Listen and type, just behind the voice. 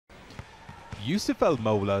Yusuf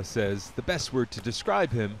Al-Mawla says the best word to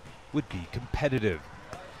describe him would be competitive.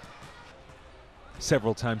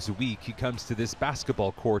 Several times a week, he comes to this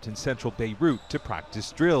basketball court in central Beirut to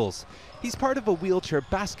practice drills. He's part of a wheelchair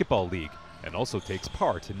basketball league and also takes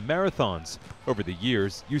part in marathons. Over the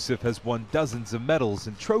years, Yusuf has won dozens of medals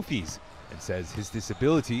and trophies and says his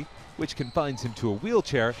disability, which confines him to a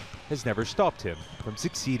wheelchair, has never stopped him from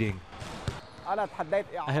succeeding.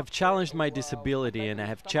 I have challenged my disability and I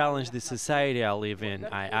have challenged the society I live in.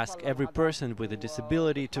 I ask every person with a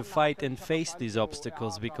disability to fight and face these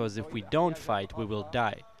obstacles, because if we don't fight, we will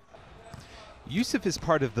die. Yusuf is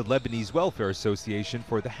part of the Lebanese Welfare Association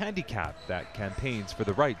for the Handicapped that campaigns for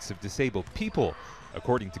the rights of disabled people.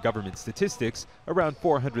 According to government statistics, around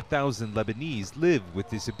 400,000 Lebanese live with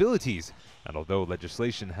disabilities, and although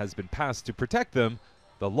legislation has been passed to protect them,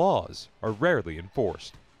 the laws are rarely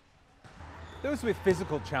enforced. Those with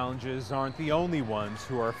physical challenges aren't the only ones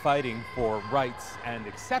who are fighting for rights and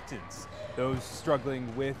acceptance. Those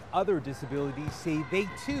struggling with other disabilities say they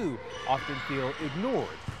too often feel ignored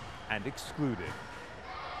and excluded.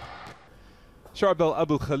 Charbel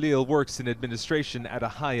Abul Khalil works in administration at a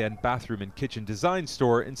high-end bathroom and kitchen design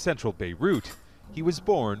store in central Beirut. He was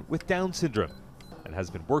born with Down syndrome and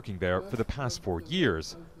has been working there for the past 4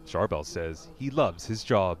 years. Charbel says he loves his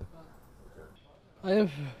job. I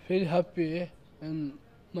am very happy in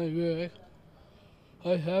my work.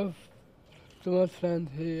 I have too much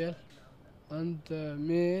friends here and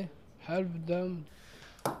me help them.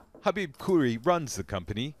 Habib Khoury runs the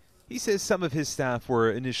company. He says some of his staff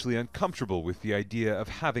were initially uncomfortable with the idea of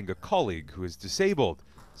having a colleague who is disabled,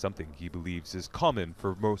 something he believes is common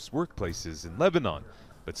for most workplaces in Lebanon.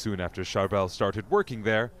 But soon after Charbel started working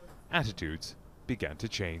there, attitudes began to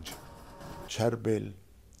change. Charbel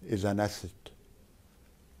is an asset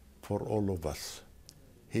for all of us.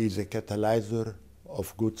 He is a catalyzer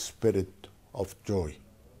of good spirit, of joy.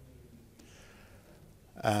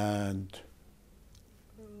 And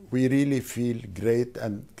we really feel great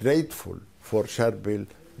and grateful for Charbel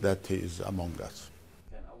that he is among us.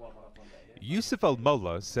 Yusuf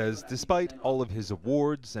Al-Mawla says despite all of his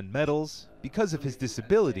awards and medals, because of his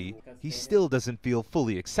disability, he still doesn't feel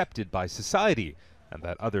fully accepted by society, and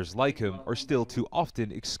that others like him are still too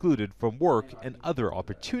often excluded from work and other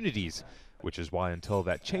opportunities, which is why until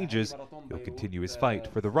that changes, he'll continue his fight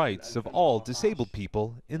for the rights of all disabled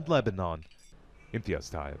people in Lebanon. Imtiaz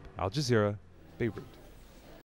Taib, Al Jazeera, Beirut.